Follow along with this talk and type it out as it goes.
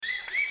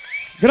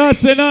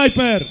Grazie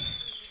Nightmare.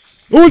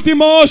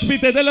 Ultimo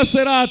ospite della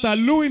serata,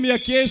 lui mi ha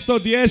chiesto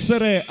di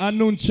essere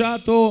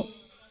annunciato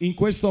in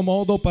questo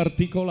modo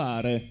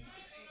particolare.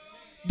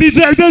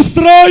 DJ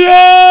Destroyer!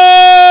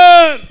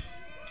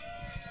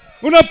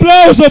 Un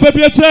applauso per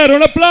piacere,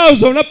 un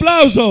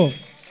applauso!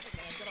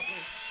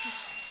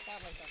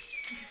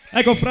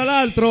 Ecco, fra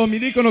l'altro mi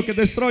dicono che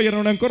Destroyer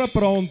non è ancora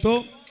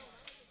pronto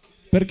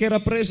perché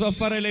era preso a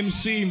fare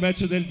l'MC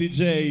invece del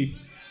DJ.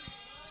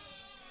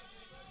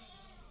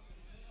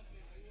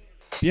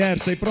 Pier,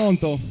 sei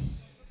pronto?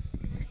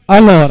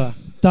 Allora,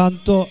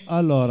 tanto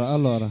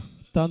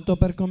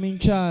per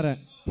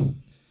cominciare,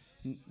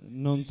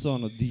 non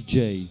sono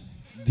DJ.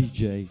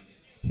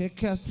 Che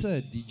cazzo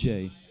è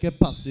DJ? Che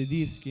passi i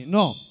dischi?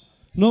 No,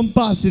 non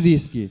passi i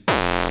dischi.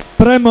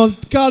 Premo il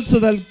cazzo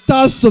del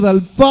tasto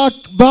del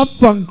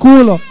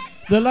vaffanculo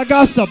della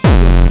cassa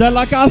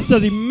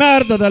di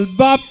merda del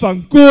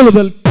vaffanculo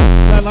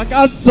della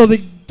cazzo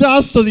di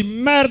tasto di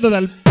merda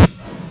del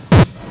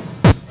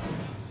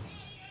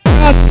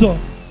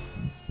cazzo.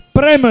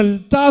 Premo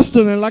il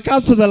tasto nella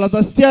cazzo della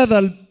tastiera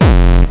del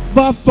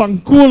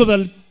vaffanculo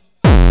del.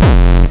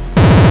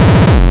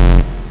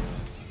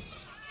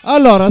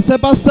 Allora, se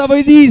passavo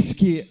i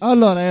dischi,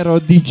 allora ero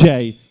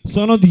DJ.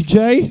 Sono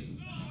DJ?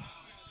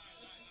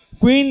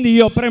 Quindi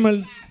io premo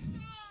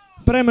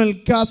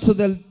il cazzo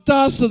del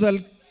tasto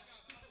del.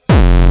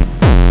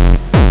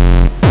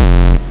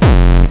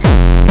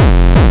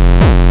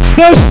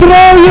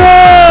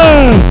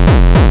 Destroyer!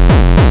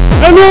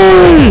 È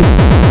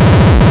lui!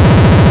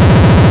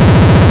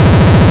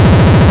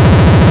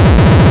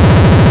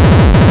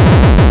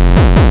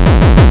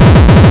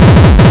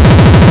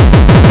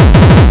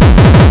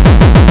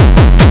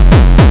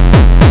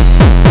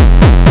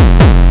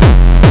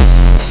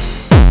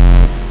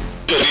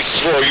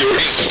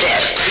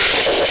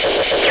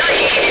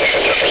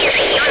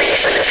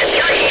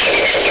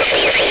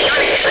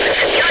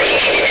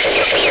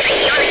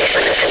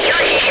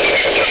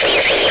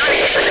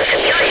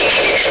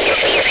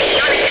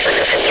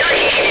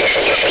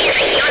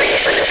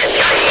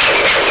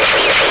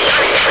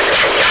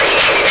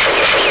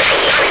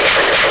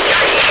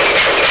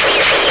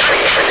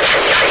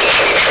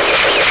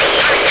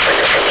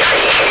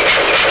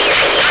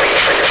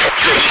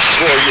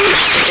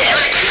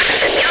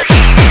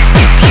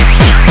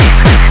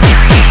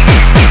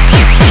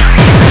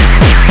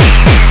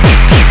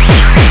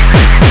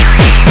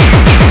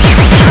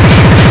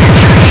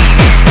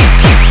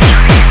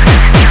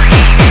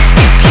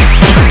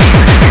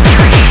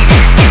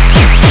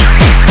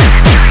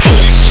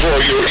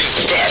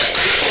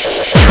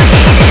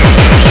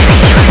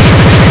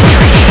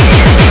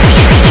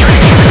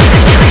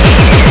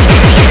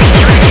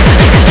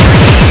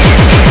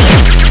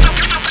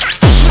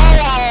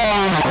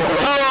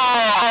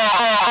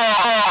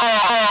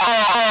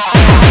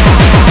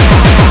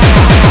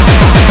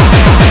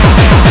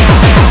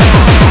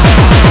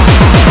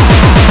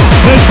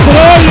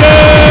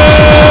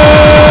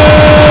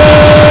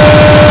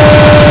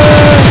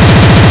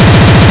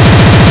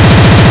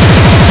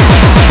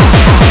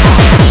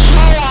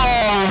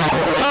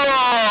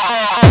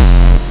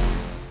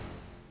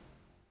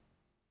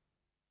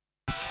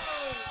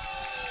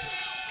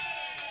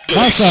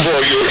 Basta.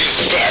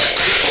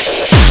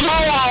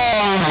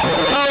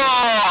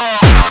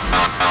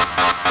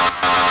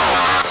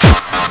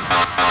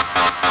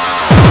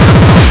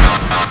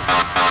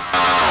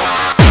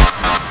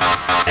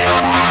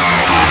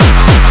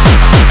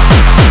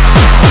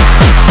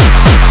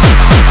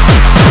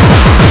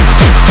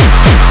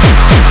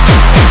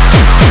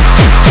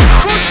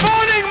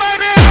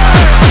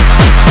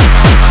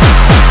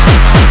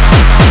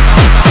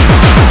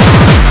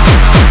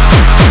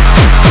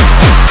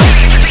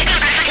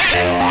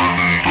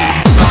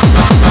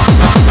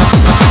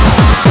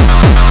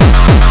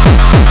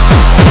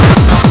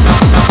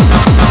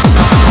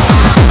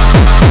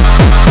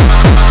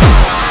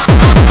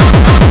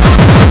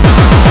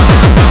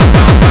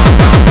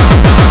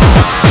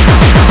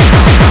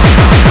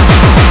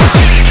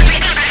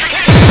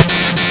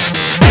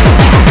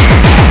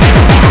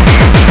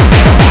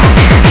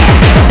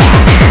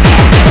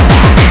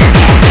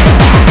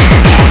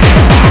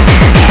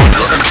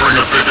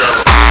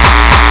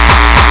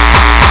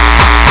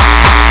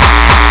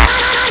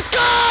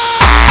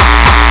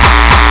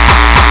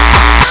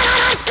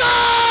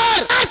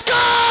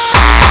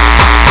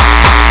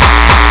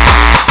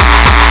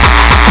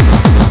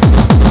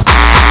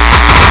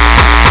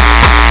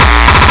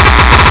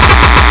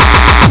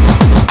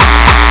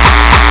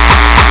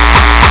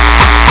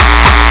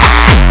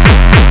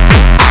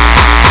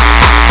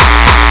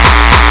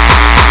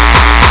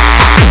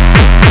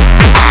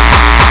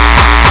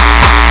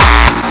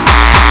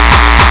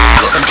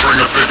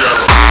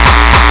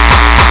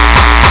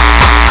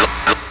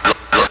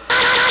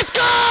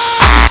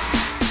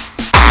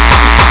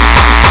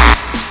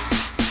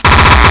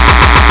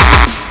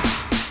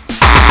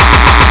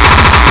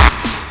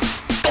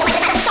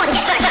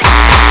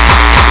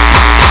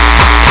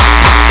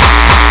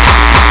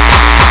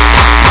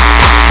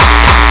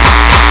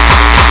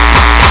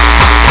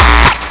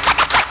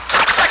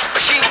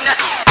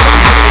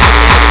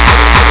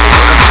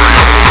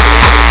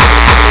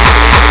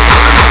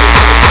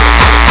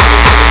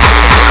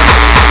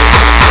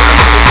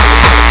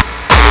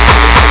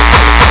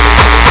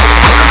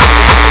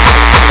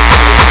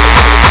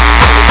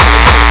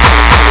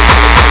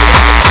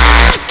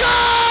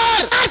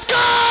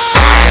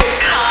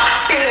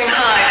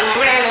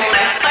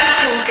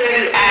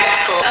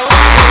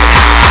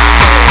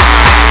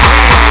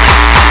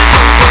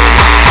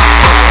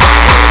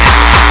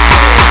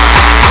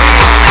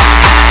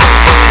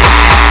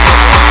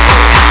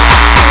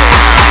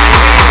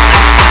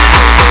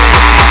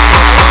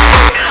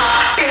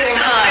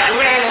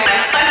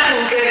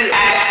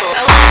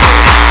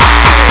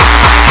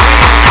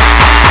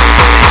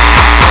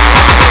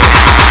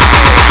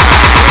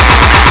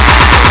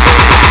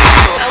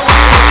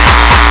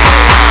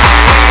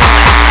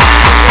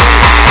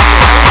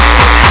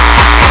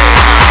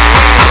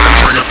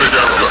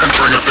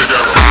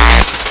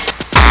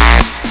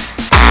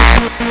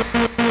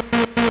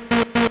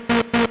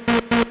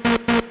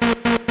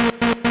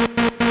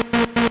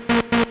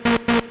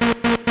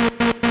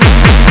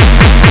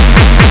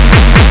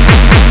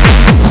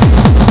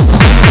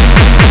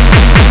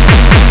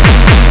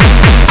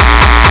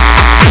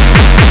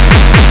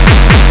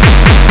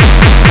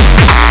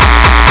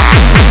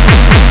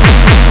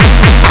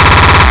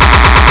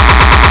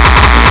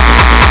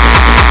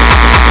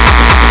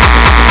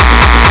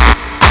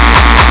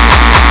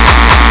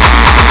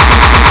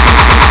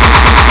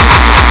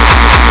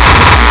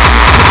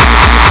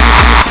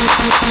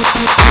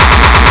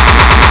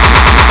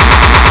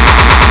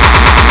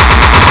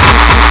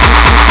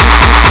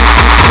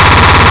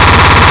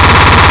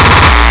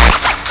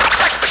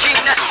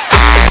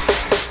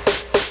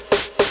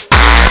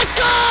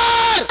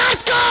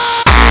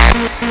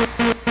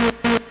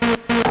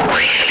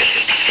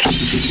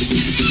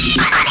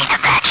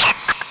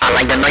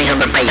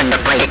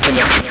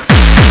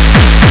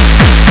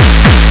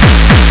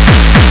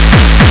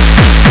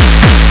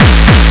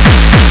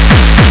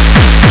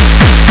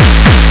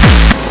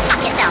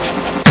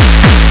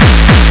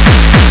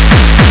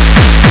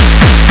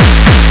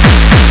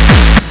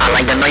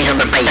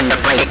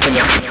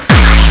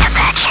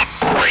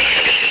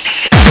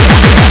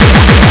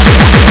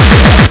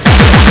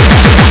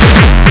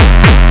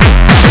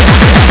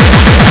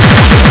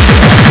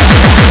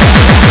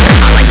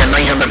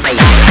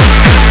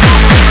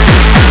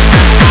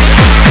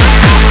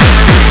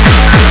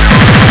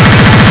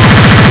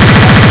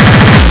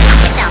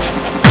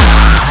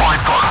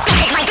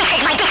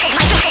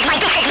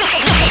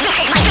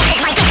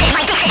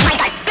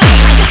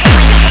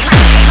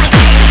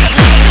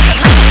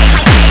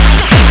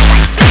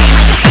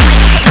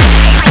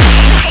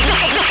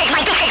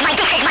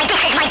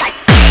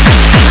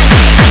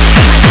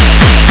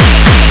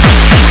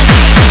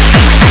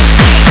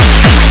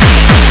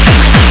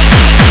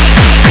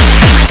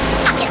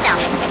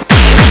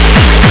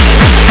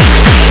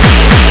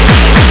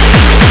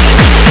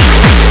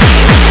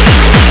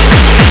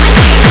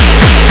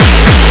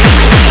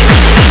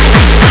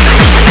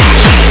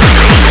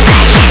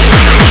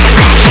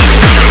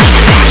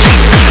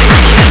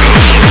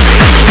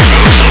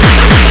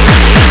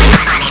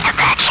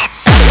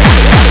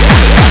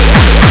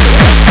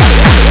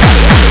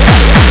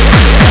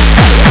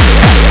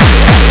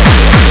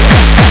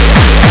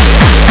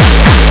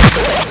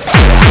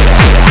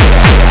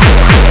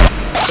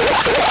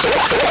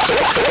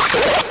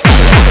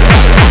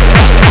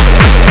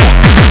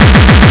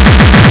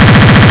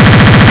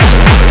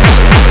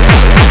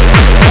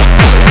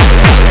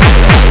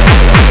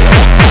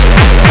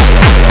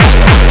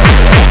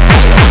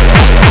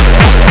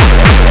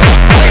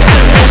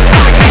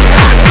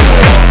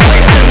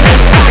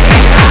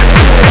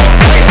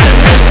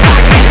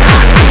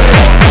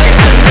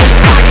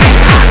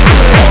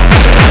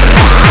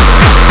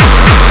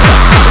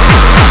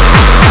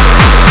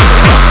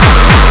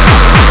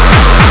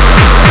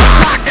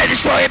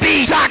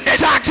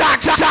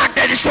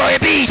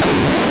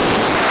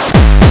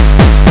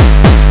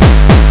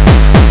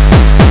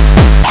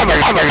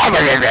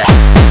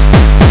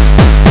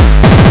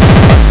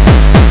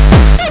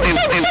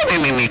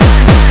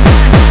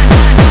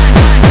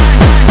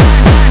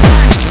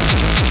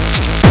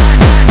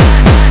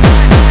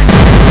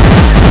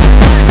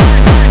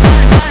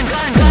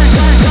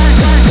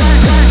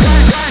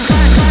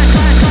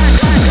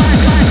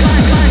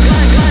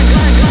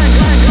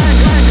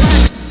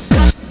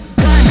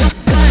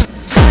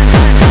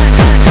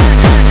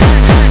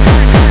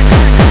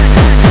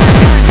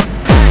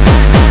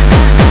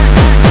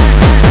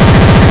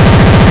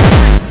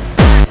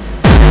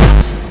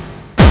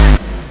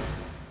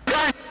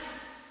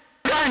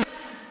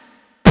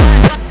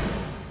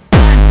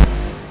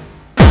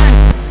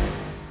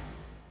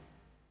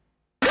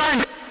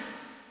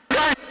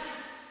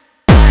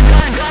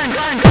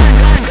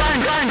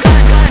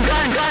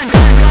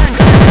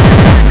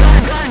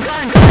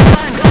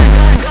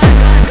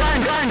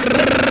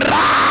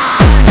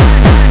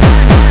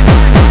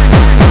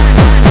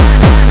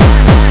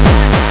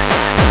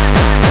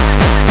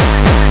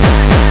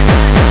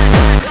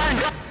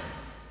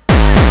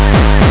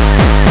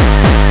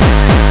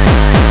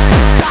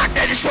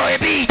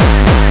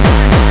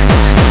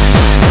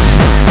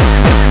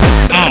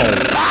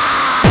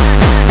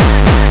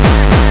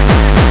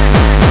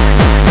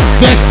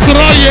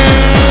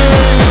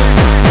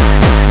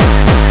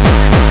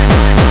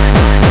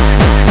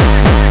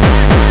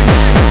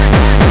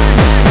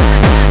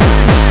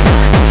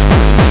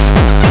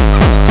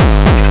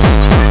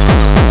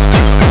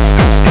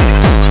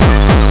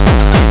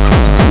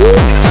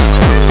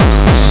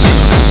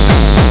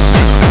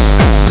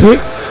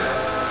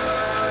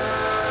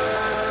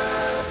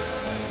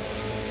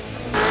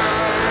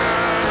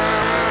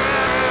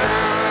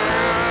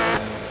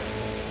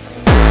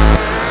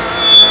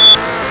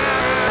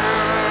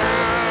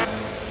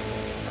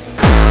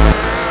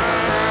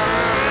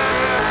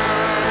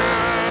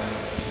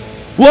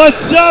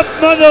 What's up,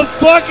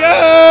 motherfuckers?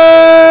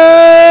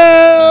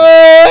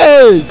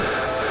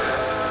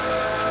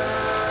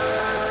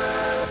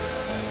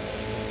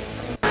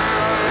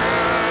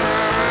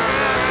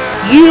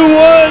 You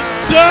want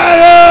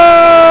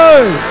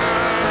better?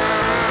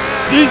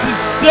 This is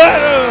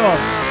better.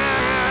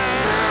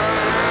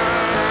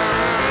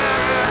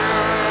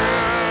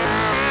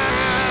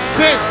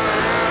 Sick.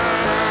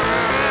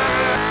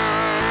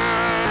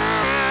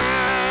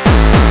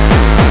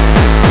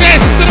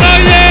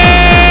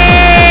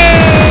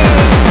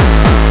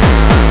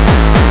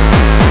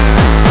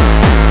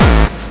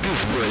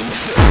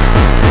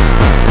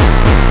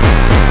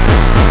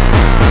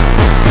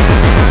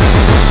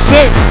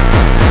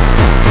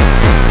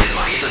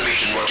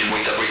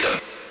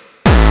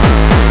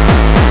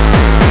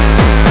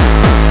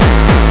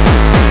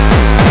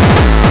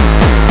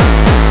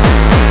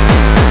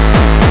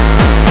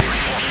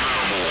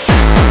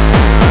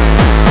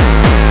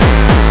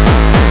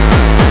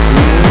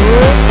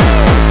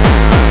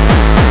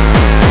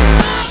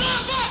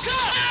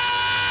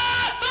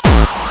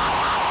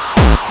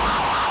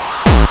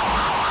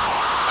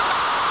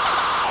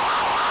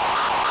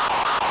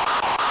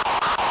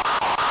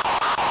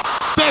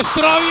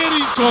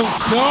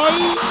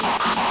 poi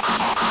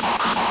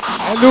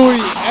è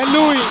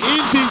lui,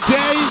 il DJ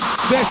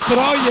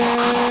Destroyer.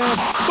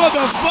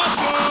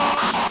 Motherfucker!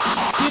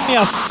 Give me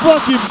a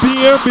fucking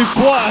beer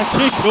before I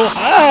kick your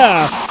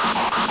ass!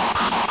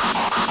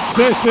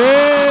 Sì!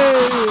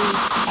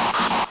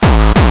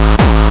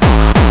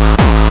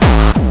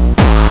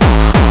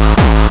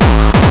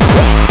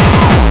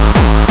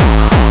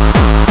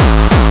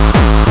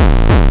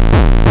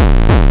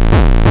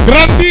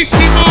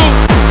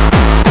 Grandissimo!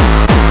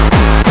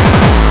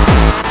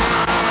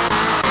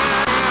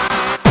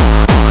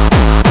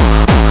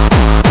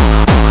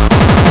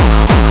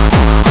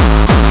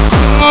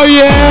 Oh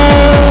yeah!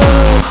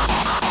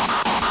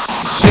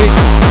 Sì,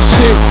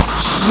 sì,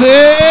 sì!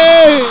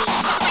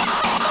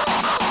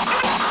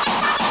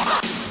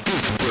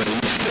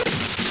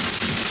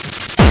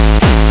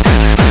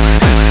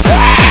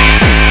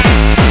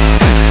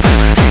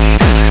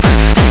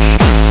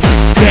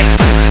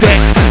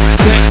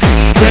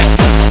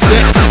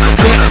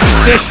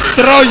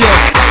 Destroyer!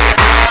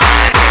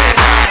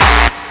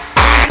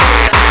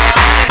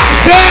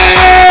 Sì!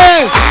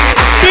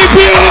 Di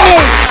più!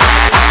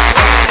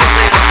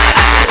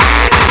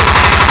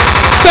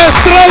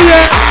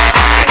 Destroyer!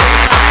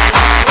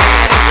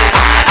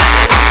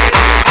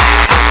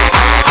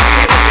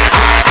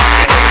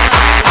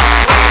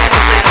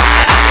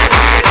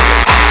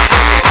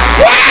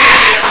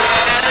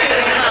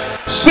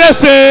 Sì,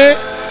 sì!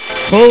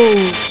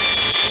 Oh!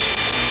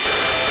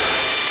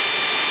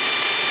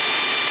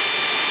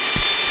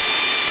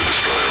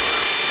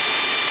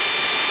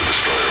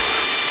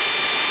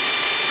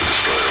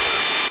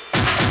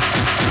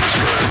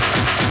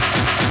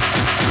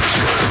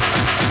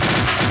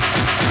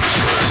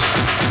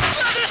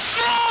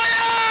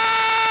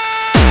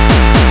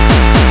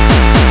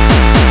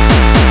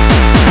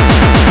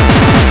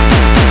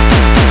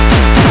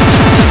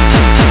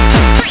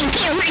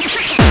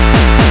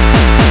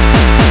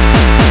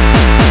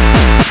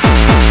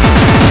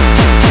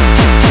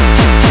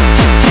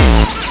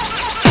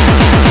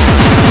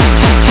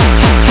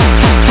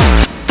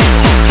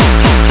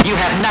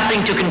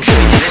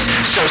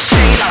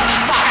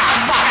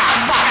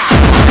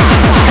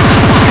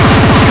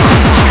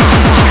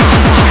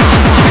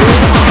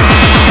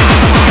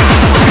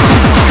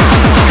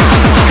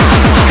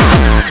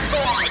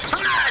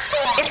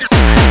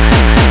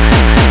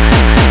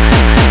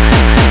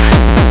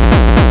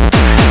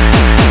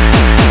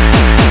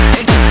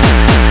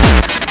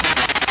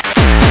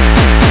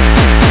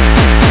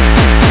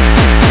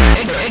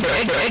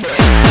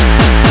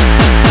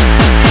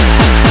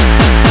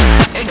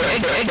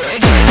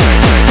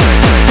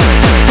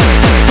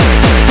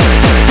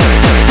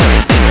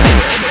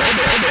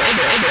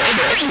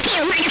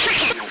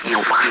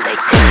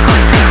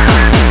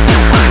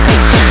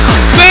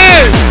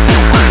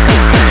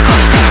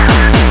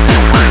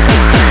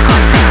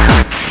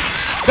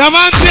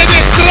 Davanti a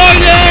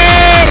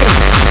Destroyer!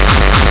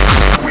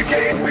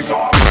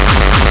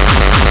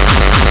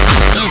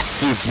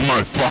 This is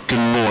my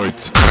fucking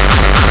lord.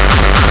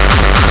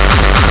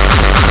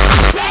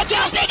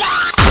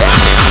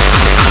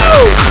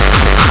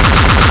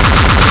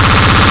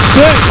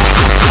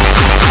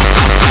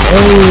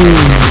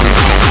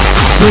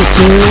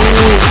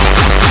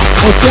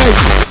 Ok.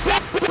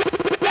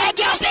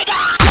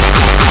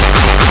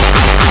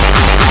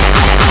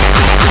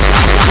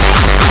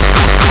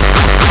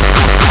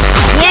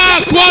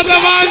 Qua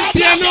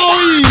davanti a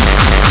noi!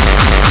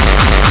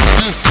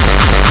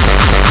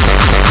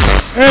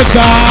 E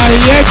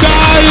dai, e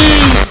dai!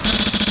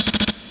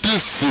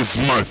 This is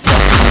my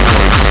fucking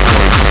lord.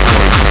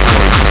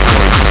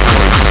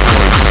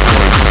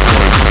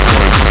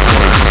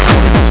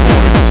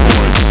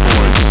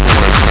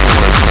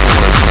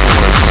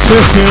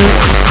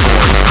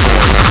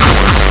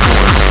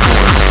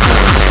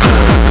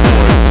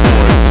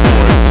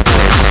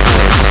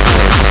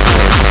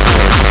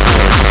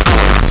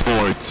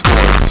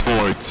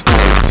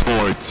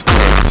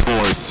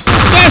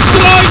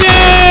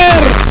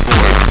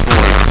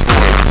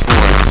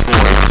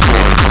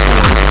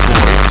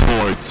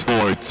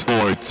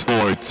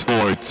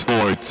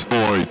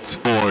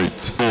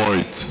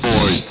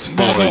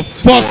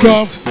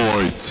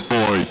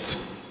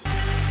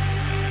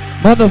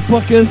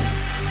 Motherfuckers,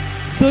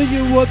 so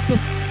what the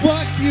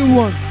fuck you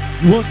want?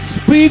 You want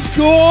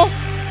speedcore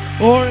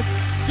or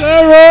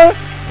terror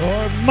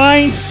or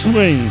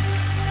mainstream?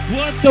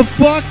 What the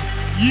fuck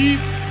do you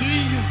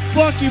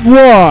fucking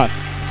want?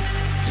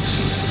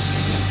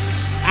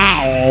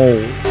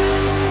 Ow!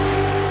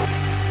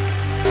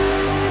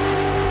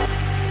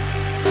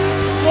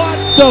 What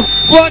the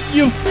fuck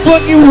you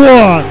fucking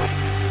want?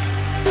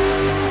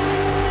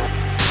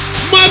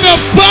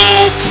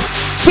 Motherfucker!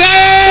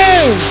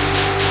 Say!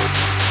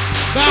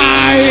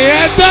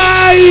 Dai,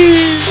 dai!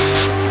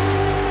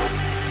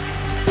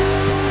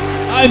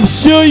 I'm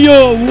sure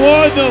you're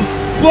worth of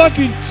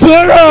fucking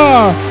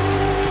terror!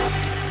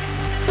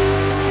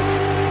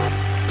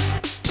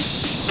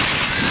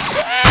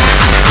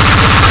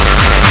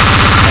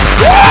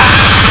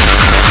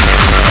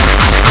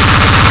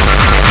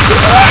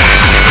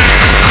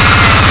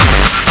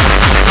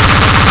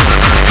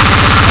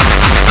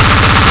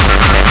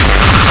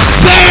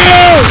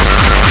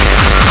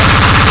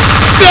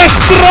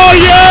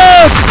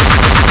 Destroyer!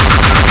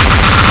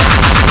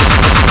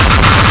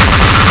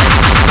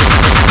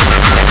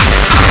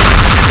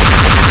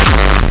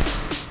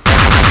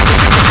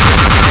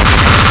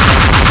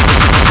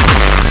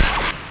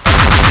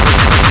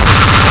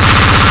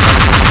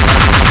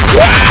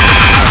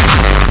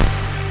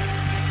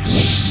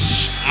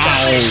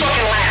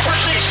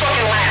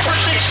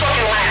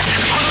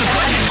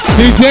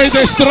 DJ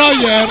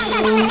Destroyer!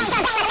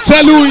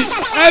 C'è lui!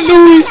 È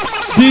lui!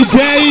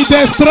 DJ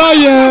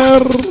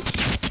Destroyer!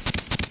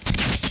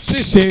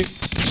 Sì, sì,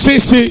 sì,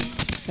 sì,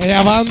 e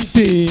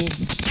avanti!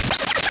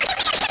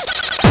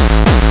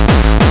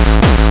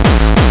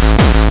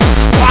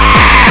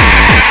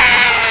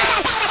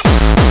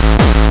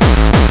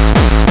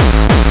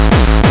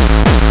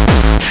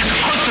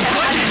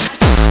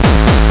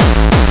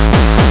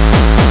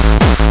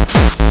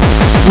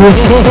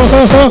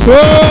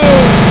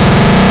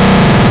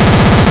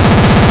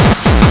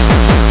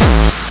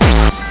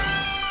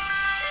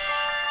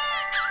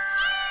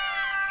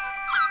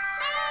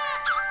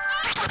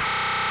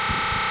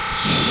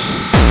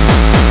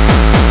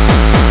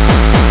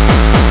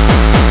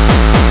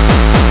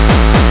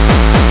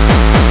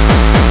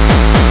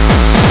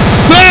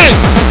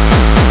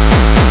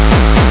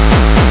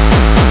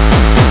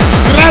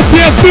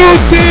 Grazie a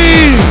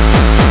tutti!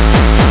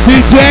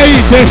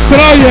 DJ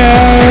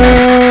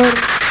Destroyer!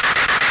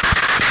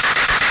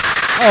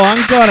 Oh,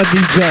 ancora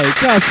DJ,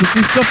 cazzo,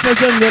 ti sto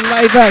facendo il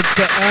live act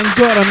e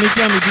ancora mi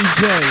chiami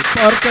DJ.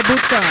 Porca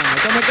puttana,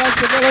 come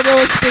cazzo te lo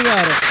devo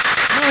spiegare?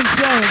 Non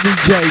sono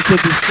DJ che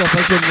ti sto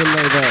facendo il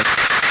live act.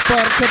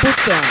 Porca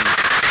puttana.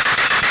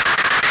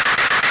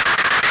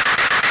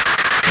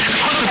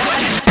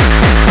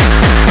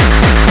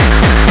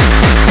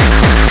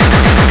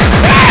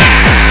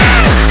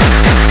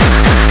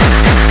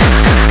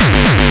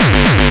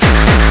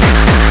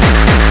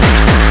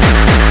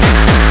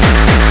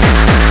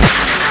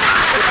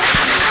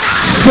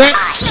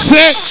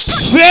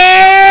 Sì!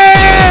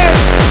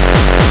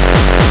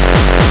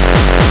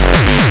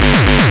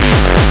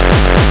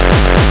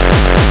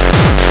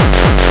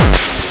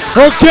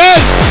 Ok!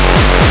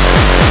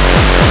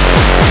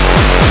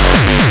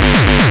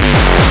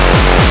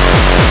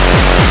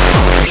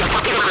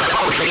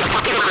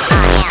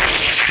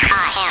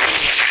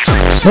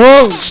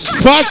 Oh,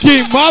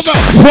 fucking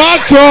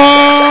motherfucker!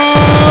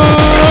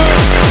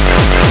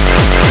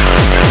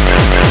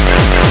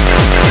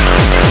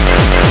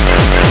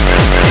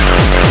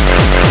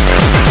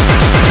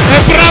 E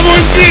bravo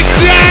il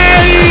DJ!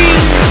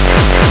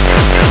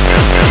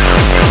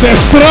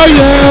 Destroyer!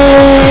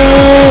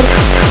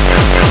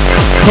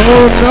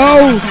 Oh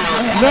no!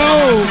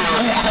 No!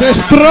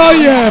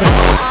 Destroyer!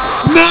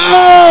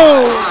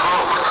 No!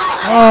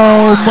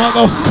 Oh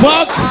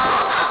motherfuck!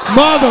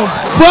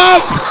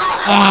 Motherfuck!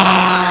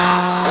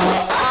 Ah!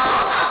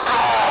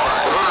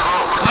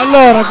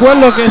 Allora,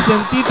 quello che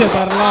sentite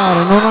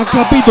parlare non ha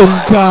capito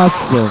un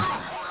cazzo.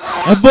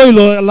 E voi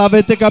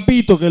l'avete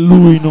capito che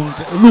lui non...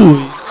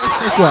 Lui,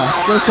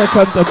 questo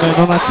accanto a me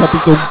non ha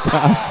capito un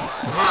cazzo.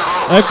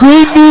 E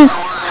quindi...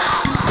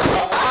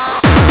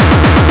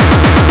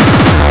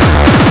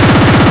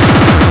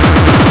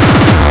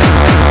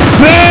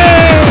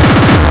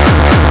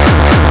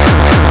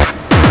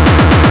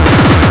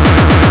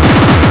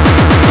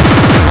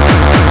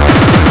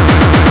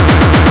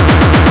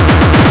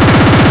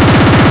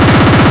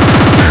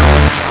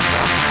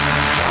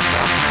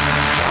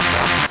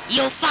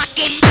 You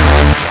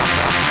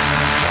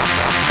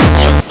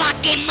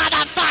fucking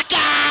motherfucker!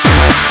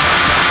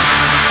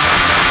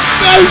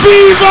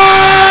 Evviva!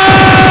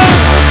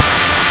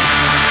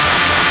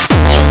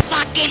 You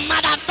fucking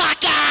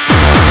motherfucker!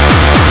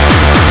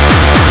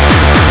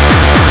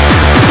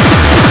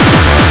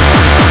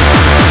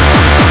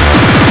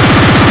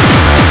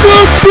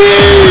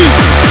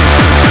 Tutti!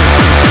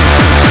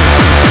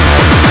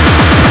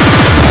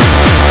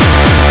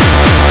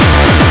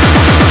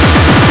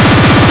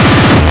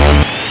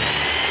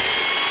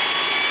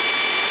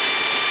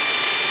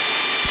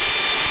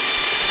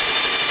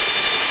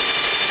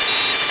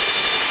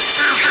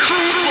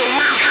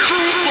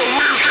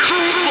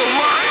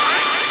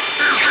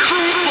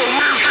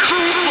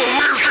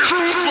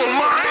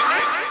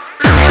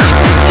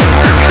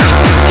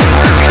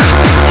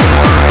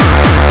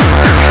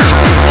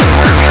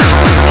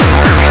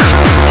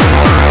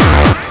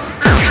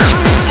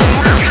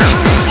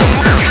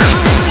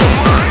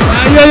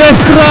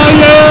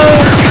 Destroyer!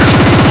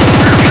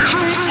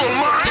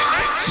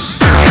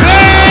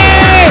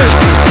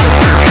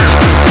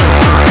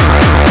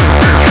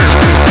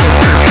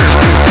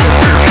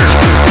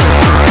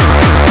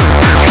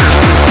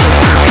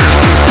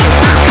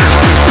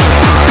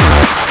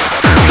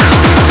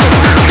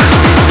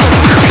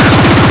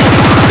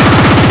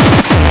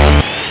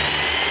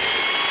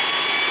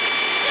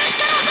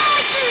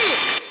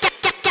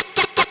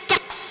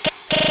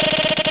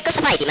 Che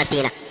cosa fai di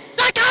mattina?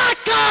 La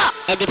cacca!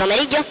 E di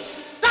pomeriggio?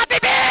 La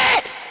pipì!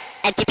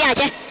 E ti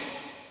piace?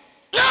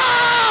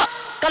 No!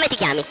 Come ti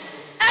chiami?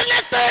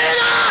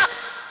 Ernestina!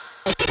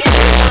 E ti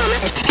piace il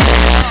nome? E ti piace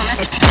il nome?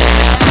 E ti piace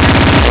il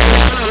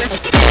nome? E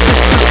ti piace il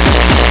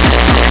nome?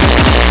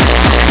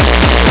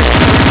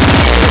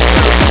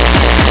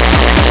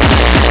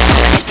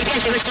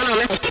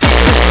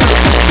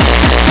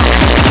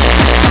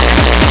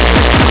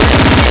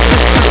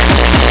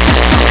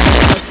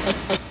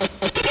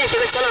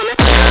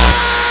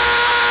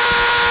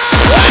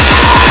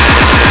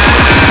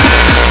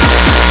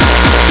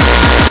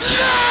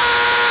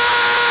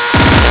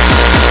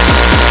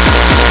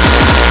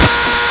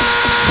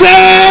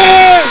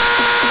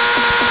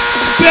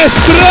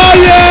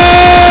 Destroyer!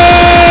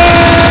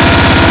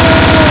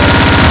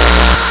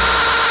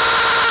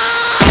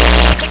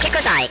 Che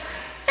cos'hai?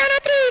 Sono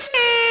triste.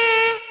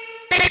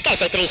 Perché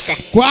sei triste?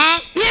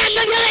 Qua? Mi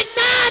hanno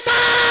violentata!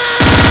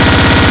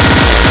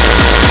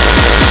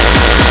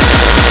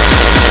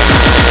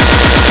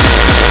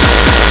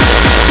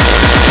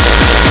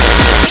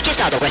 E chi è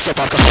stato questo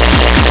porco?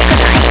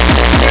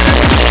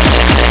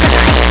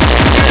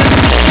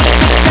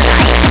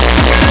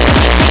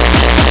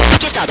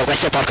 Chi è stato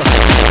questo porco?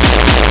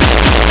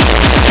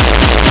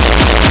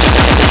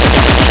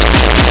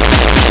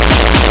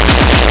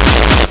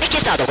 E chi è stato questo porco? Chi è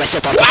stato questo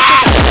porco?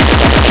 E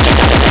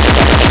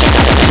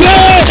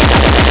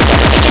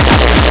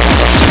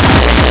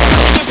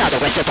chi è stato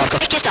questo porco?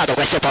 E chi è stato questo porco? E chi è stato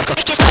questo porco?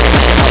 E chi è stato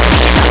questo porco?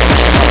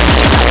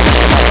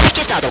 E chi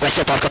è stato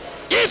questo porco?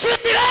 Il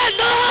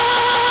fruttivendolo!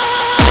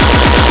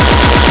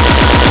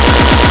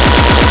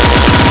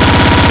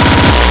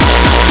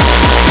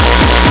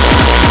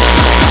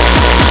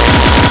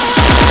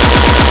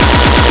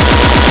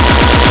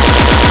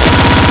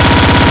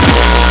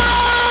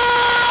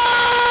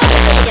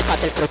 Cosa ti ha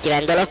fatto il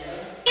fruttivendolo?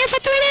 Mi ha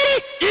fatto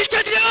vedere il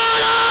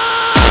cetriolo!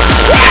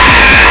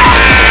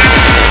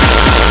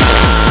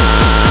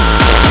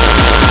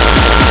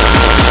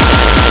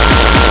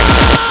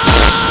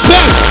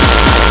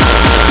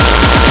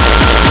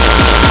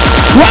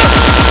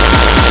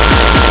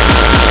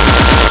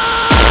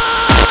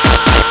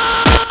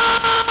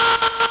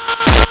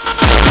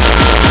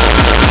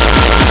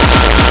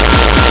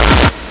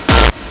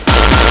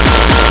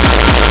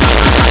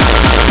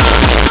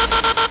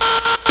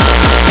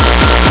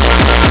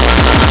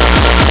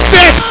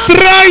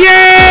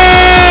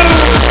 Destroyer!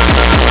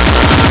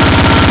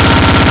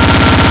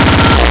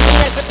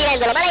 Signor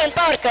fruttivendolo, ma lei è un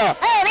porco!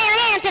 Oh, ma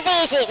niente,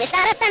 Fisi, mi sta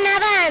rottando la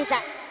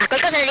panza! Ha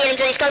qualcosa da dire in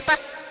suo discolpa? No,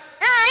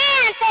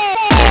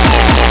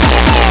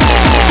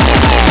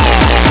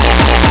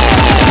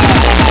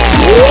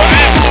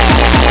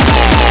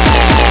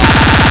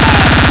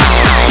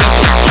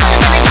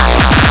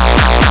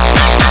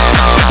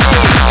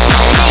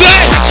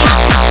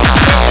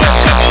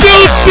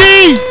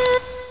 Tutti!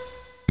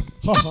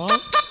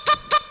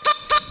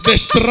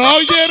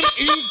 Destroyer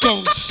in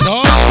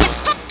console.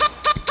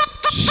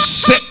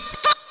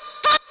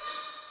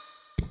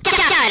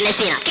 Ciao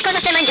Ernestina, che cosa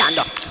stai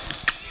mangiando?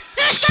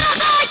 Gli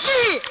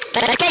scarafaggi!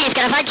 Perché gli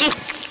scarafaggi?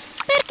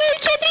 Perché il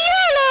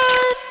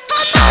cetriolo!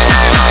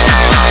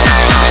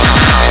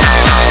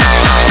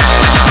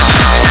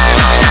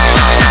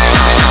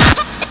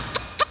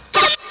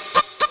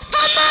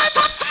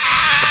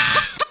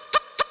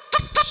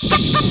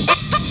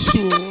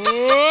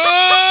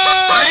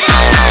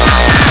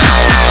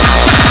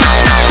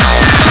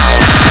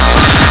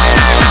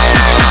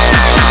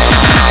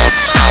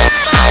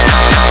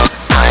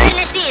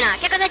 Ernestina,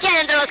 che cosa c'è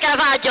dentro lo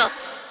scarafaggio?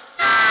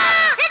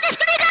 Ah!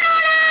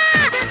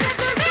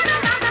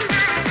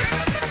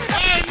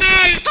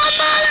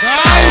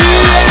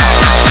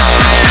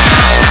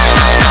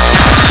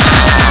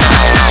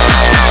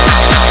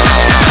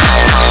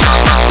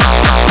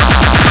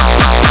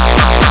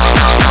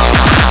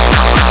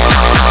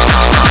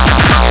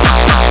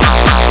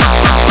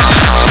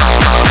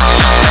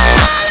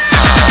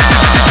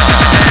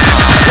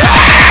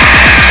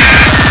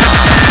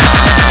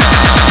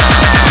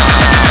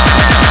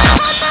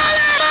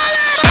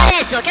 È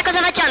adesso che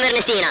cosa facciamo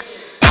Ernestina?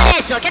 E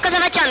adesso che cosa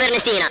facciamo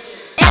Ernestina?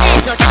 E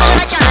adesso che cosa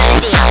facciamo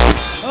Ernestina?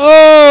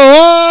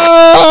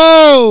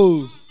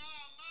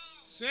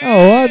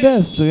 Oh,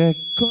 adesso che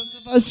cosa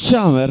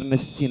facciamo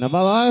Ernestina?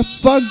 Va a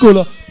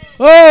fanculo.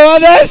 Oh,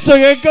 adesso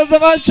che cosa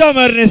facciamo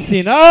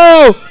Ernestina?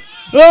 Oh,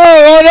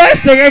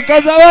 adesso che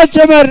cosa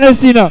facciamo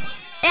Ernestina?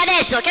 E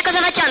adesso che cosa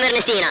facciamo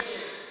Ernestina? Non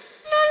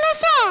lo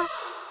so.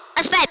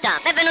 Aspetta,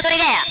 mi è venuta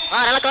un'idea.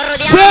 Ora la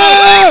corrodiamo. E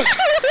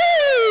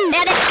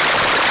adesso...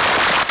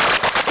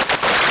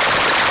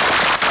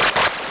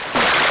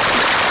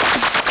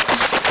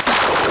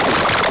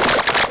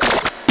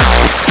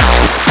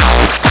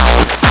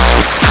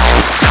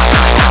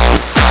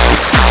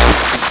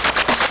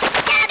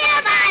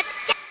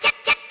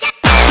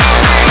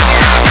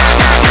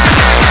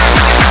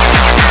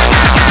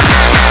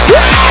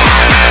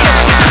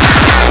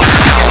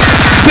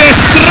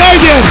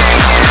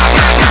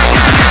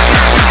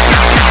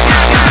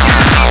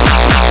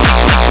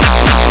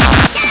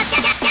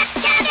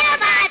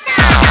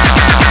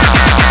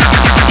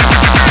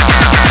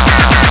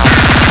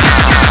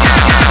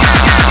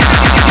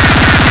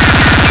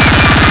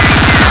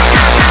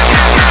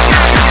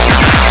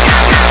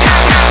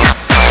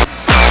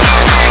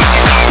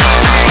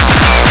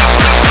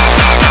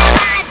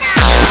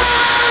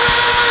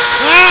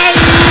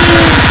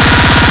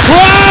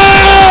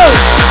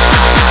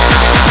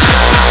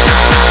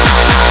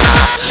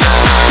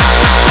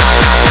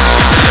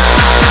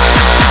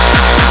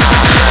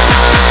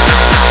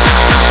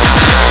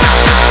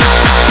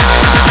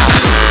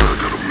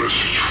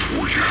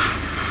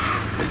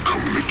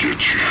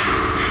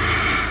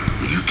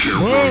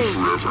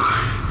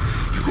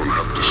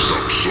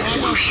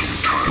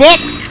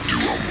 Fuck!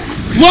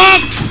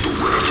 Fuck!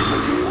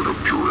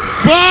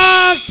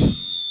 Fuck!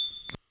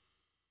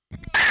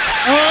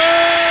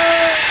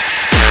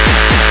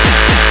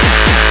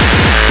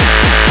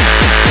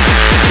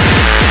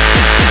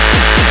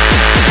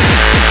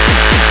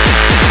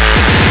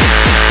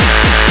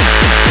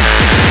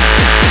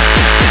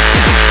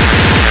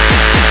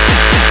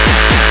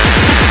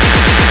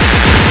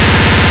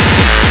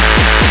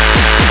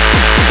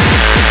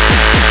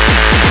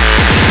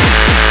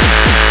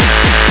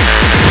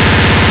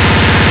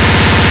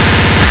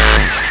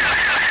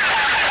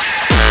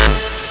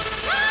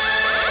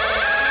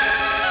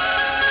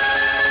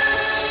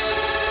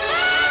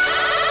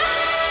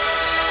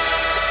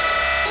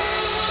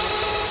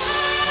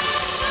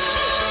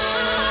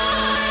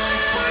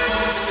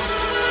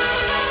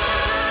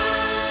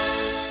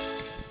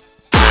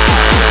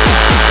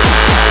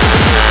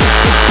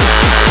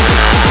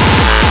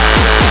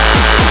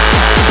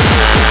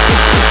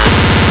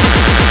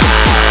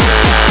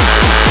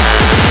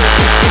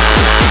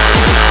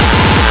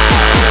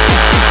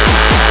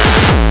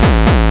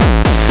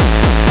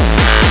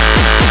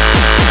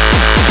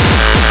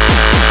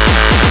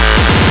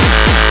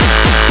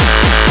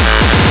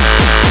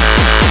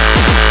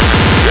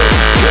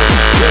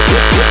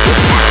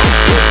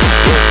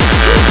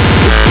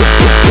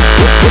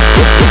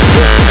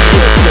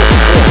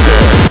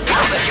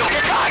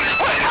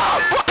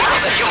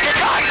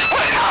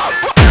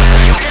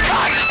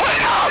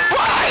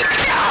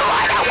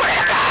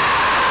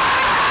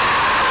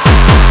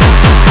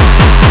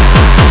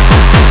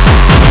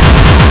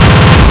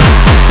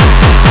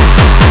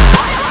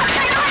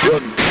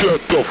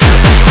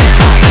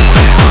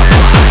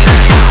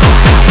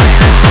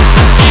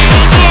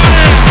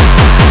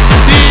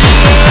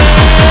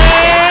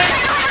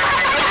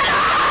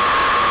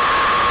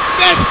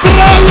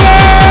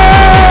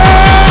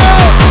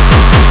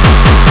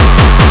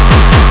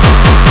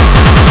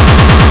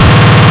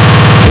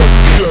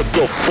 Shut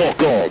the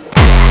fuck up.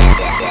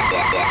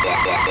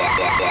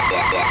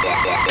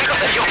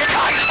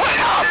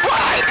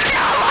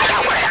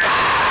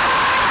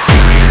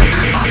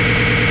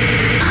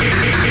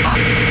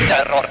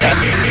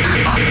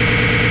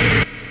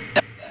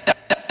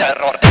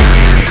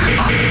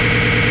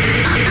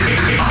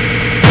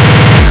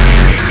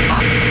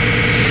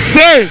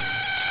 Sì!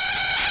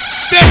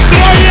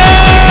 Destroyer!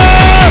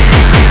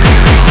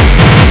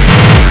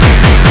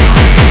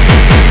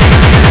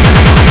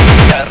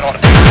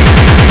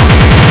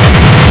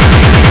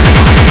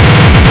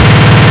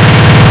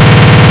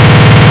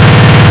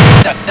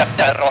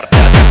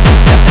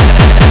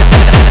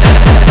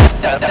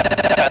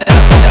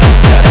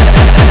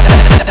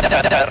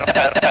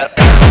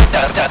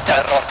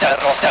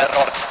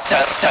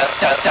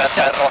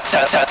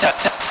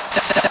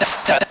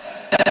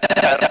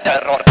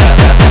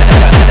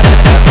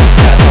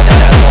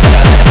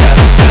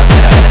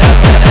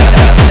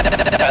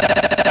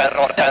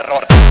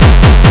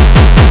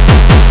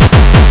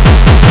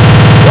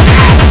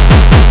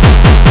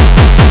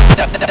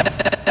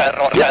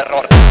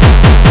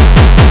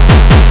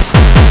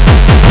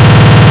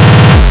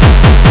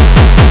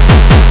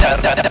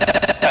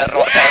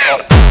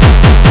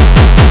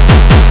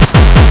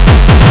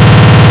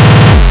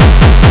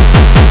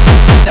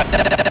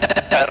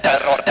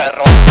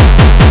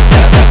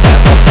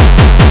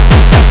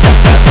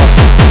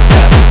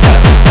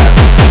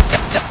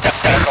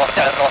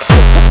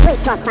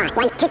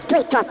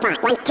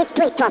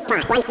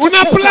 Un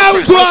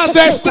applauso a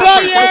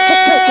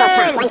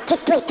Destroyer!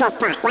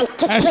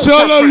 È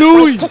solo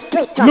lui!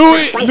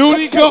 Lui,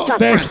 l'unico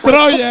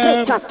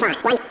Destroyer!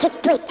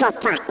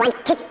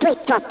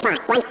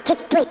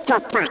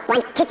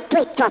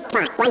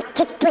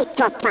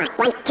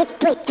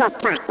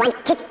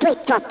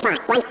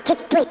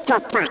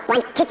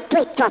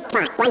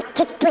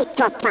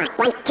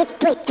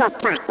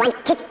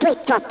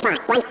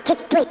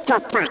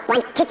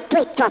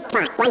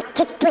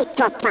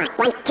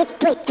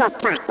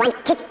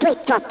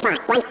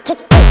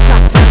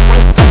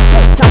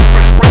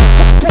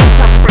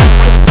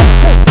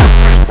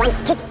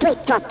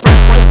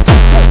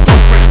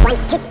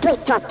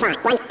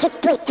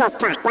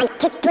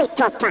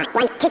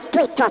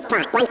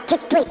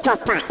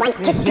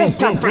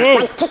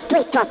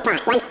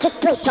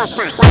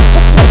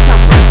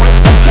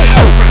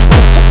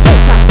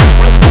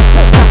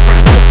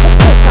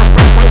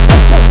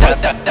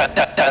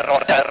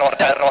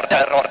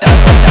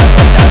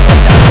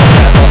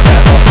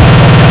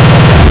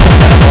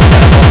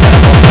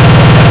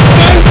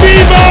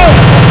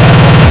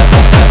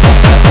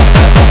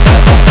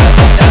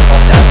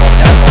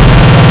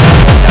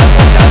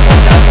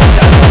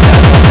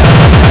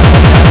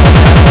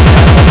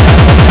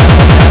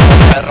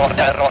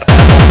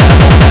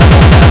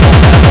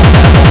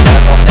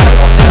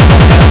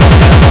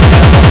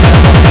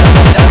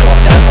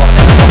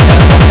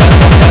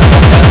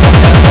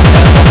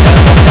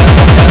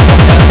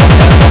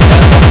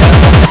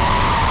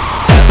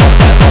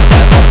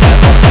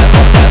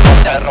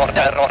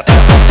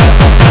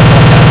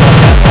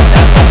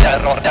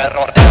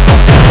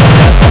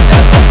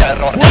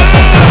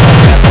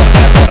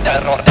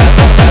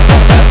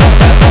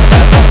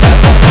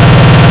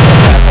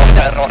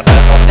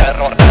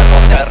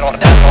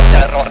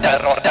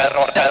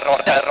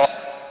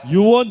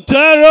 You want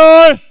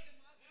terror?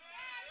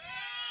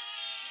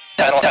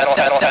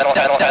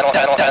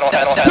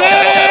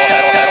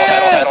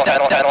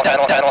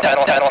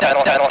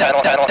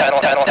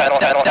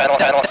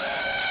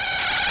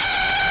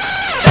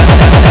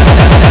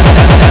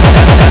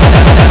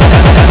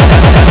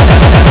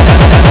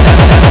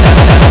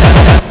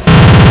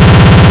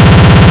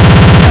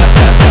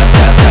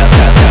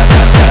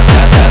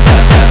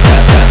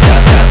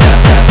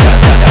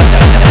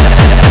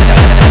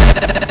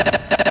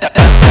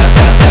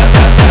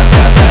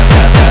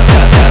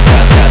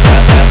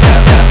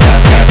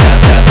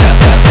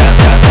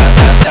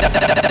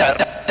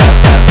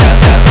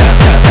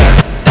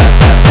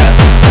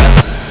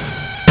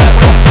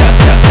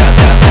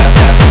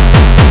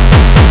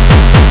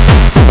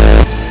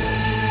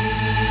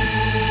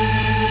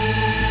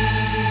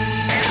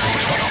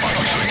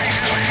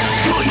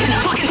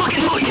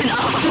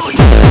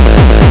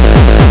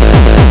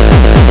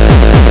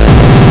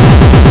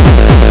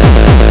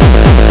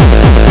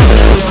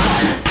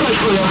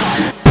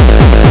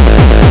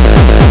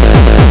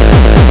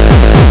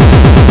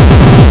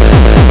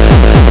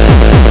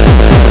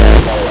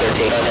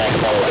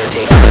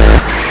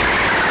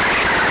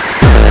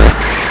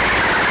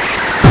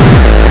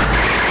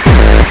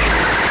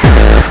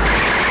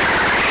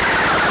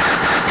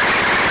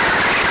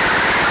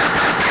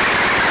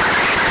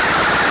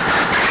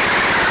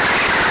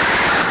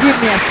 Give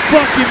me a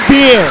fucking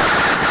beer.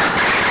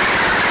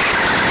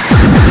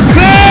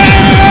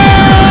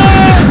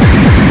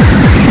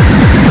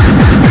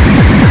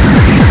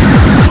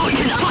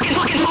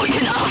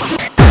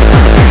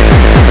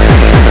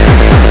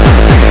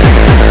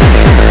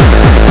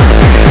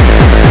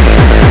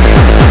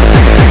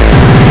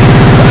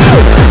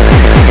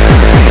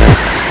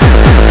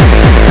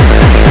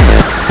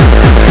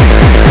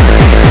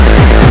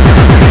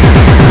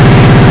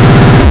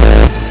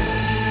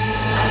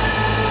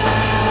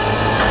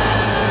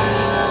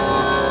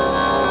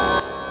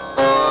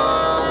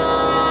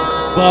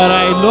 But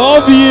I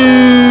love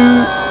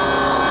you.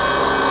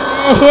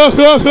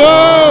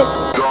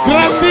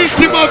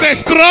 Grandissimo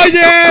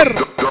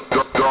Destroyer!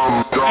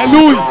 È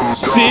lui!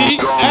 Sì,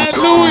 è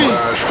lui!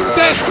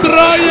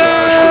 Destroyer!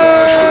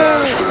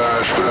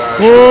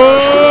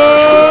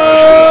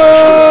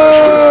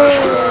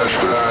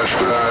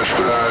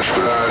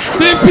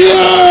 Di più!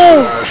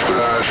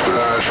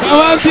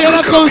 Davanti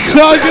alla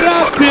console,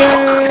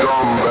 grazie!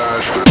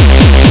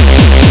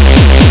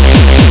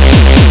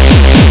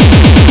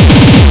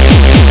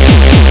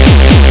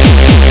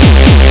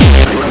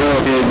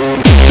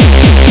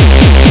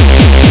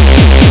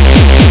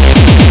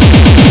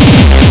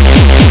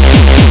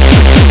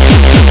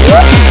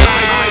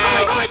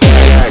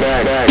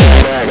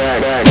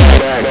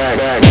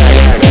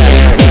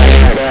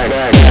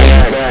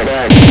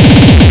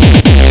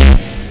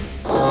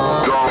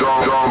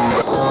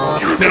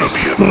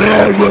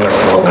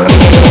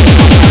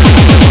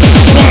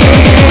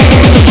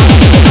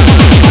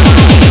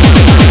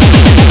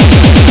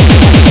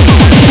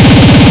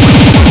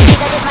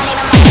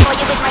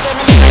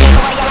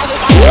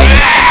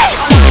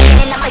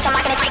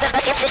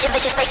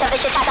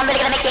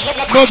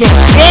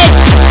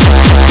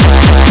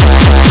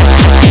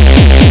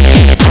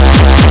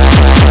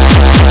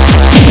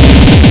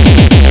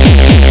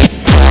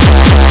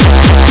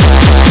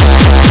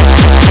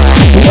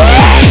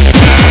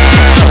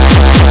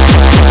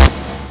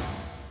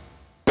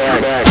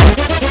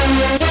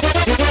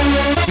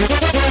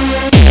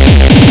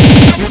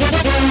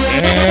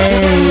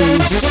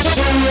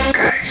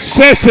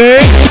 Sì.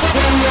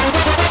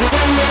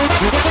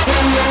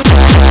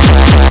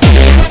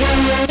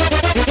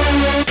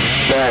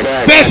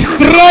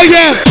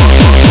 Destroyer!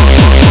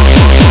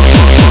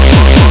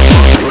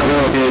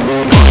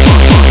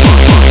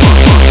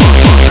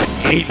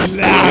 E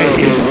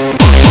live!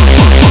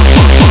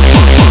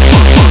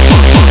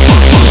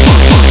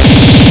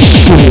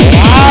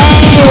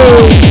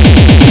 Wow!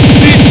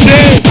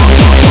 DJ!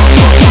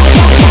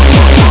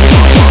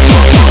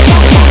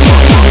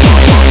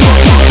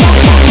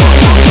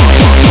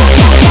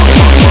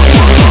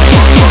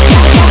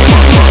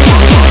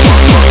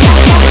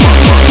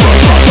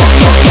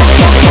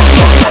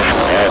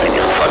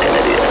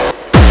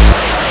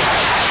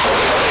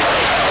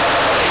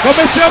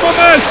 Come siamo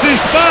messi,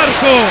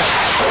 Sbarco?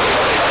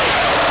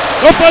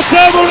 Lo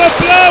facciamo un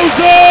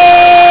applauso!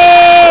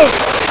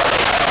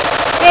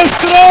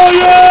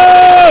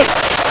 Destroyer!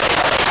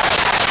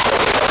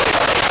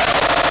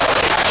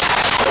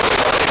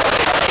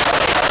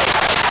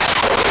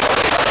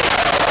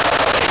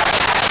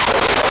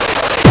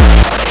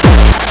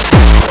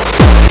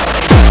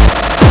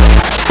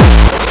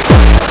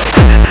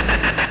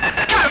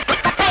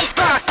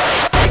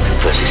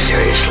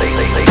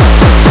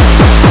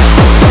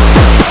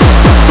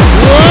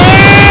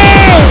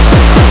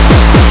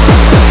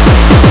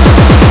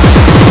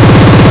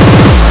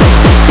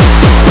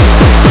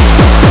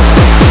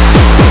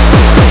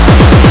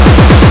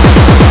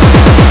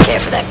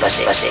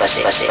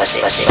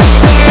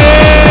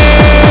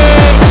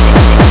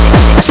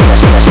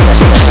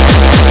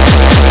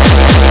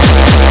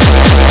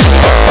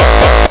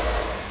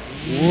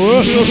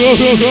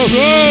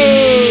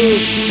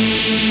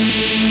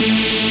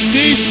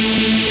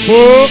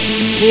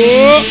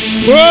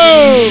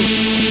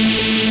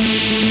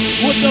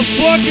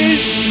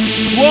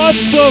 What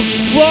the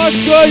fuck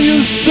are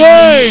you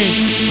saying?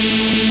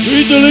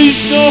 Italy's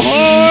no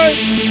hard?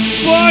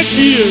 Fuck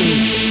you!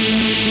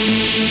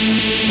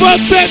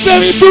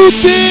 Battetevi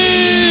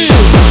tutti!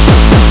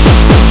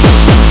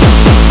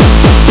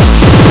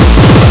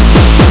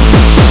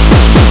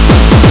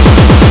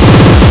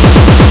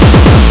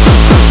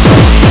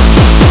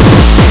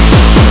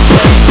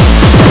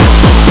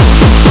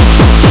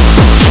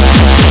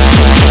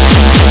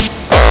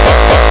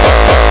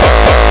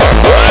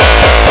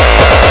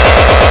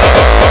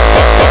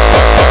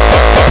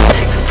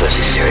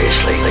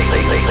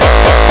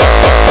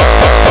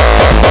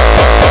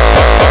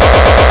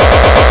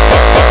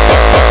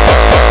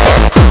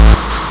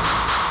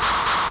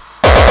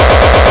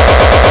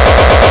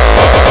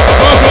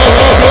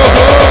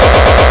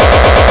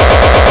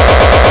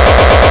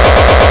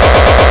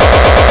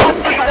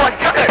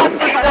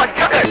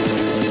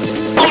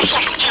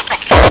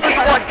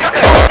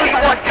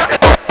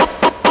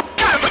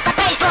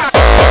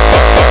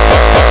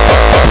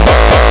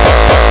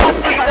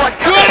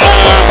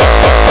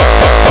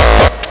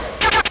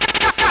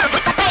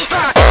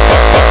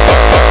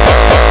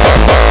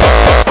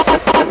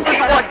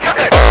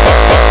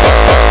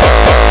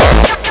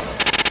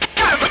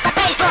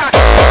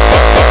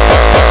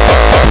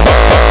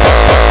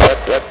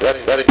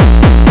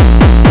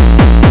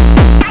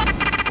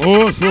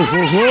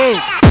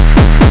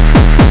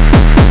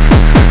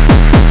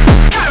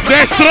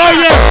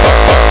 Destroyer!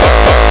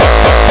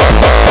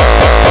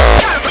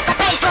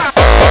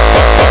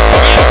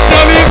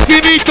 Verso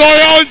l'infinito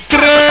e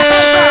oltre!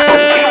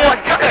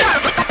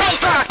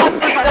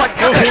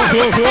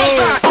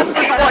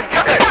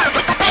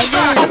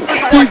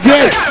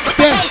 DJ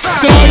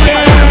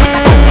Destroyer!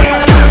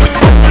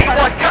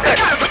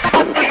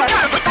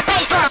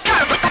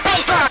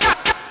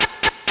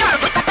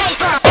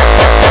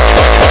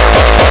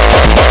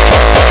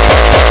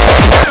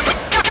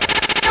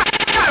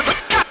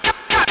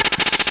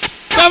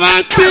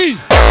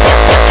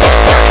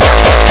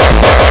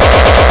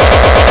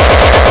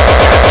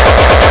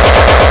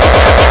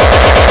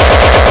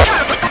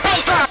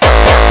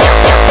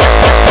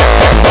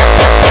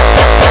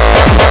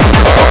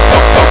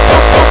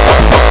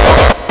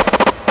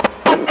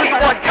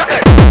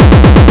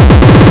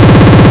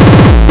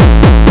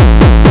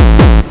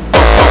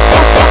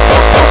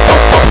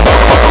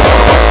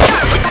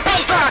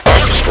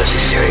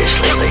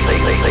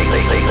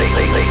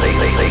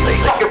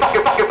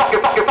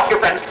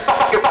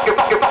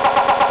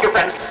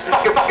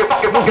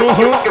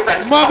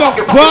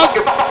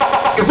 Motherfucker!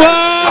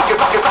 Fuck!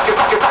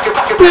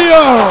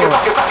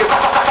 Dio!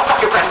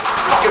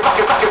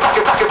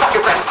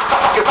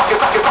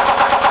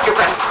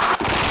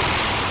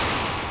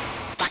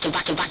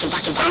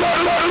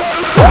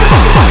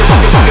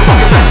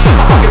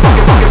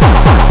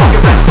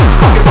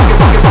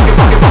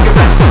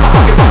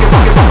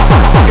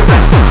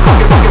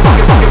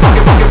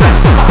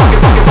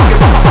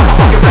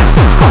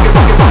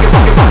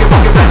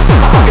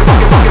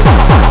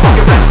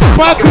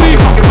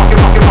 Patrick!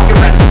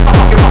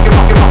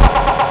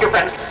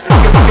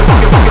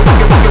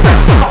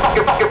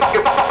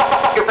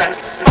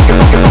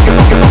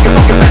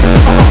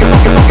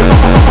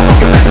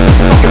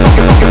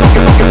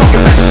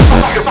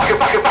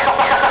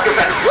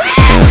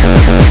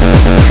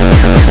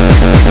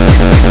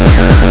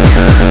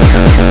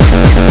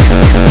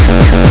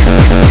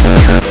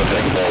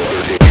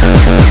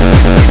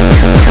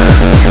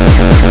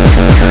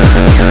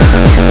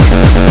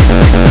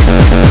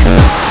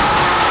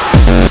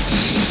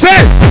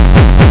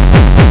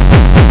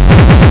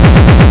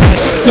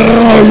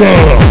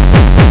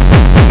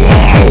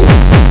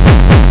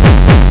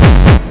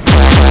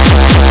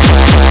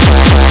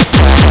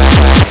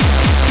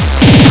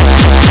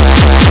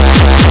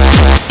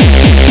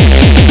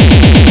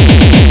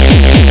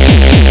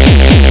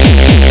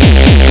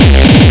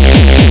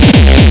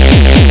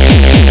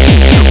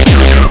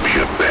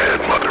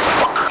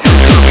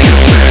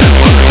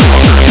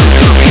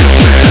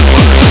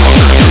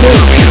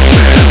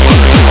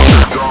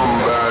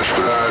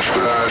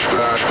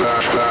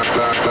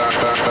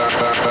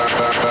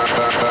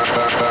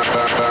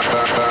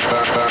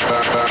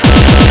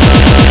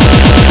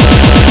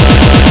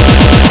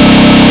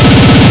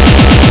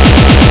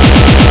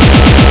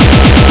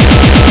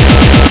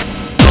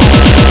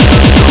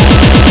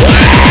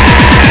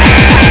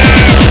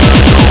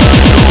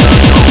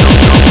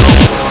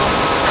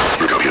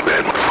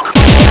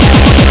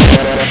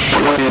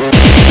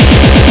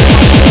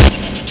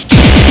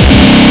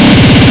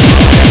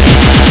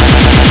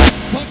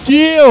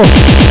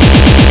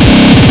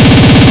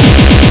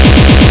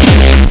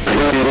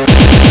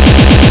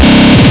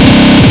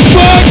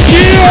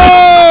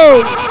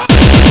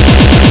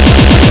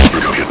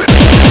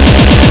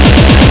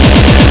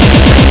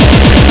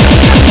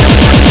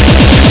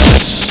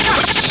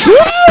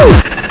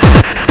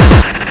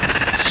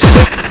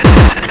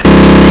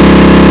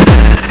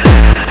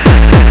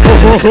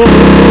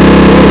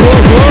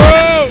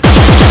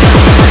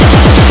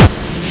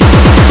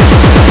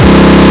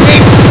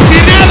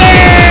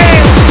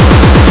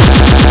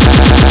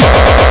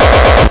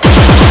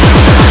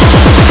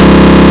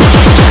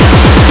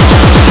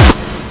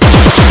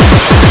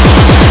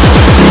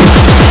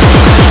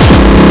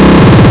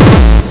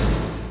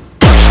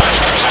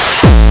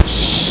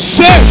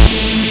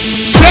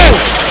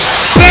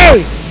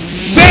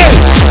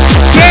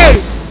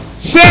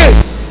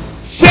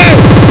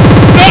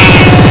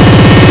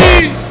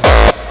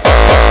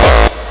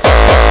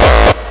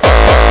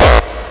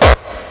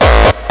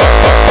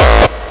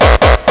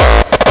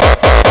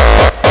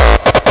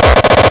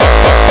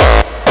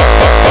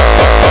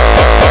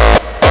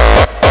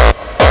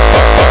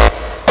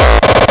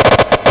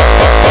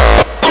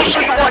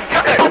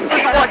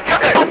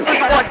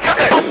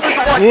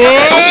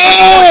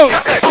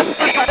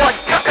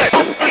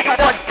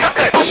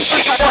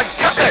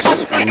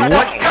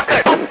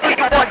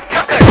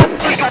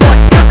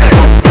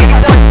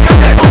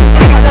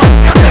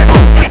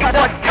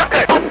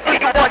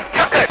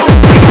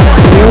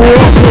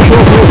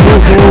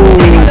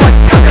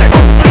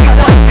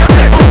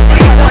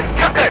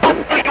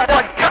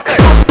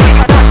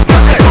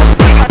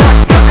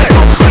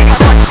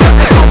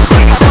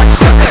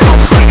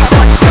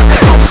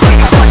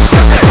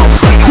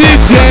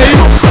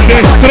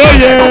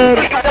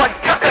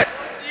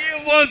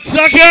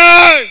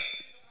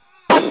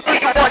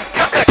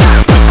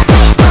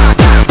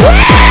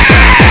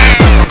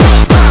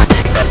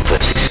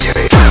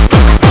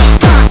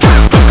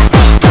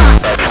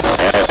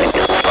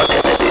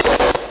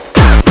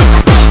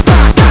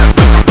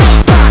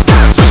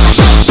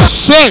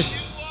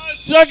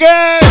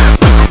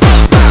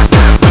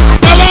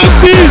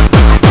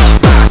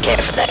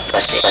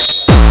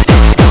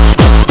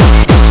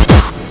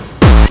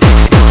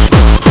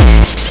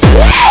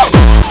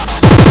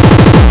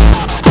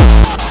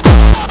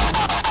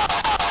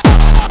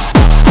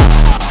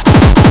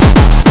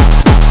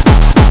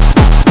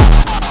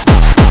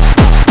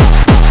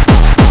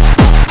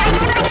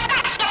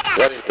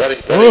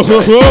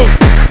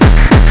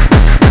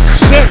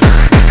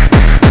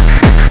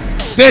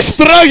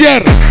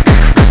 Destroyer!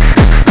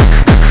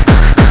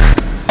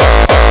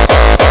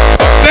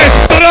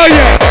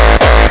 Destroyer!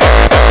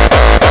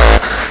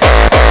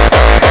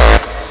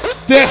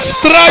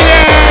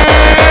 Destroyer!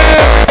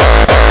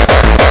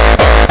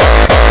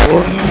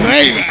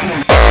 Raven!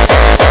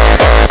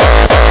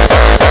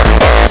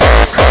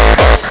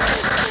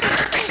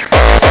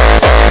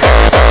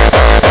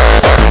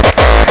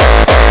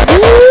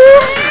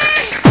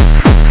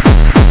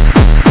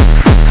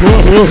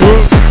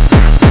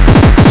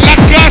 La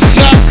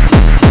cassa!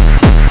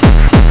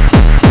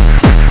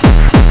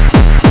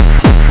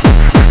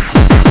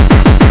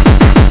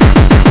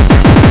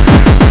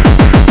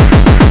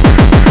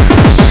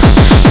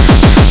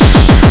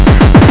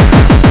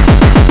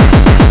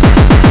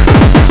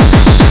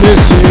 Sì,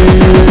 sì.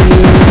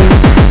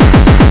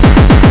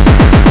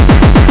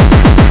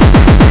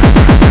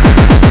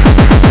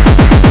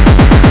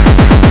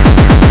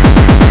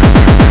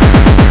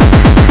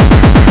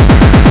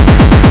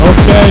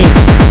 Ok,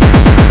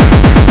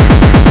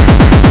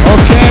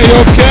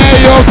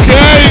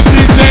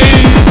 DJ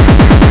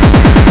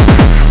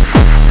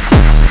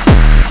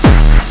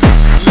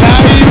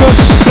Live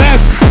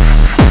set.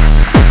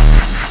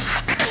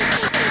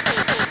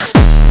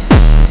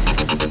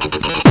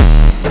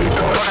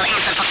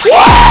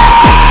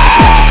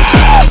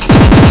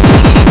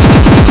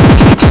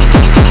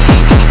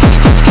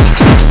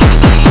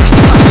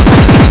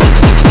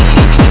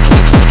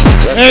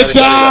 E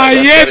dai!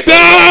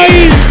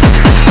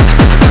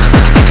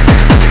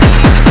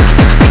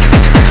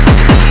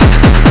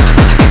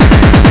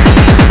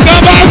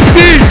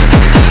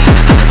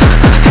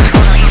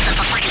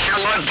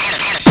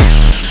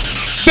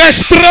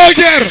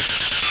 Destroyer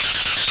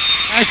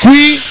è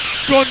qui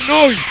con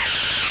noi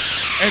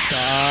e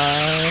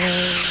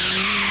dai.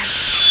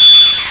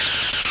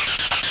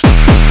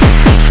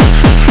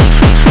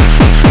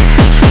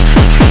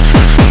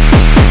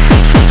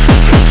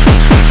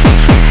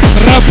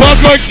 Tra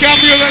poco il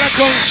cambio della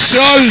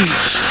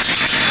console.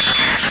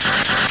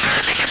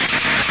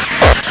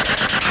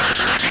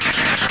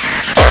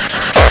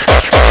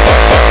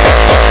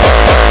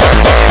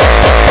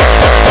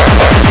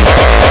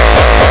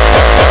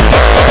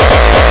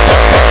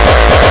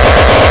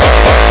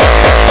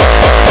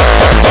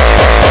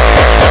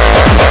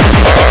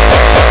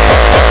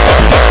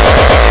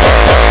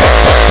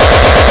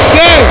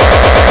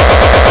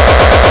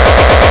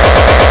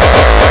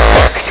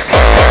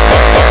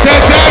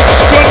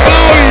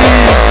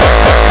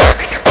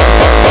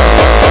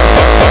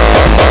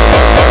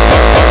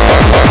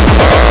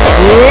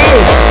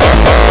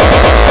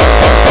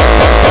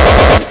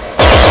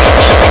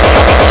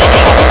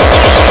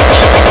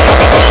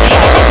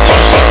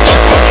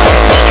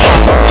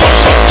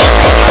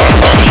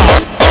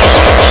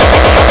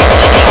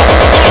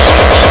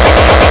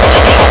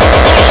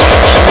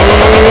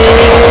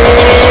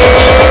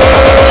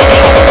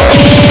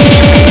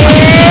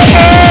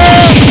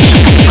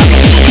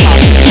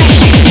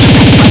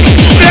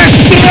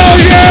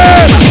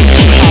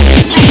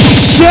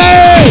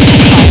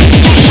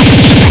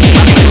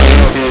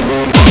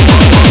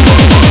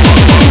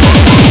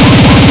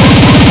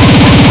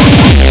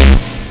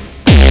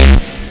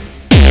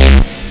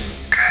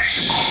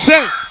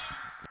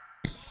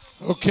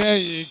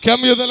 Ok,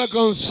 cambio della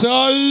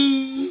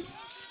console.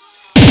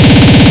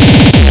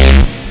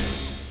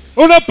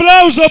 Un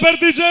applauso per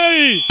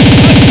DJ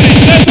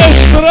The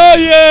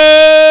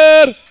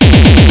Destroyer.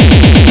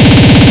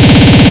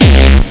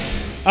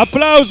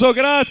 Applauso,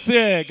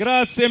 grazie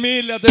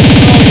mille a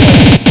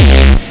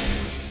Destroyer.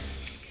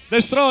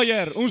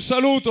 Destroyer, un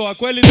saluto a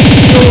quelli del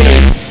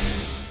Friuli.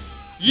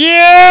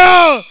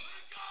 Yeah!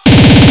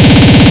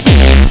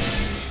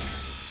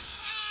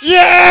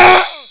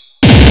 Yeah!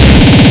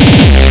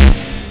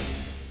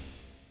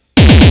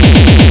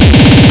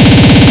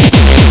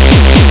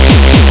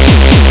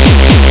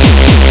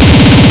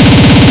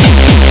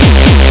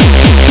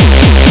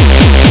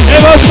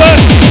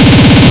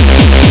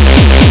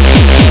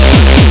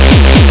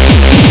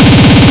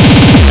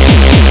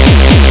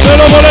 Se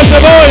lo volete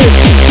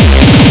voi.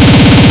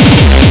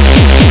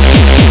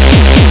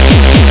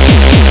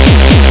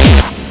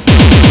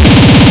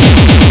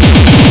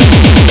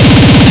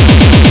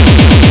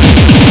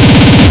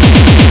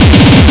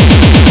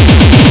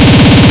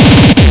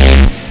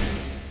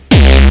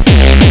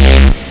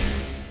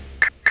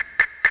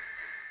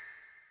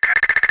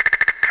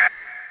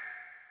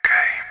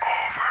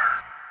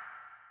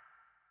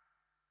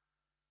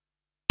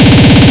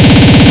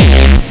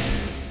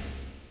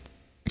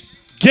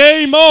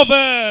 Game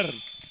over!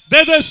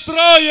 The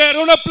Destroyer,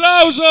 un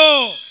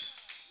applauso!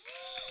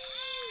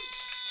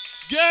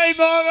 Game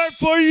over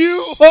for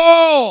you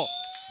all!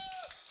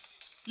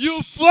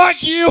 You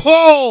fuck you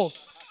all!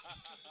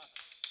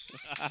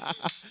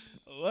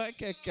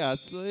 Che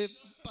cazzo?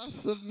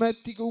 Basta,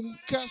 metti con un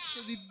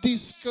cazzo di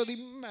disco di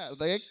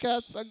merda. Che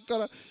cazzo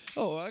ancora?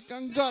 Oh,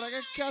 ancora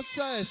che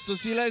cazzo è sto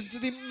silenzio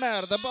di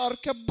merda?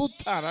 Porca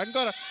puttana,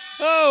 ancora.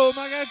 Oh,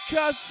 ma che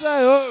cazzo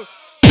è? Oh.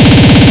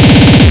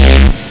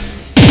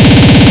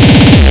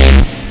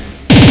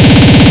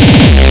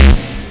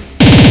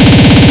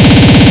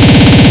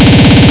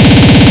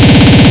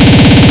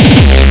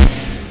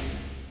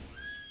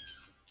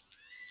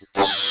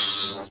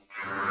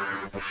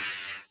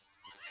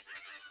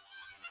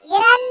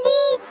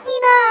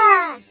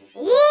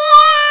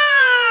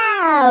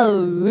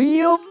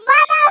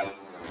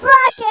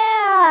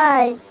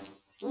 Motors!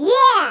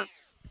 Yeah!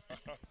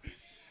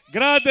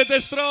 Grande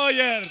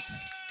Destroyer!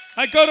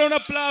 Ancora un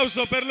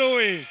applauso per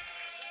lui!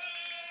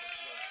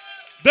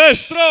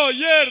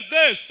 Destroyer,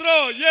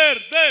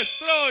 Destroyer,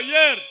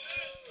 Destroyer!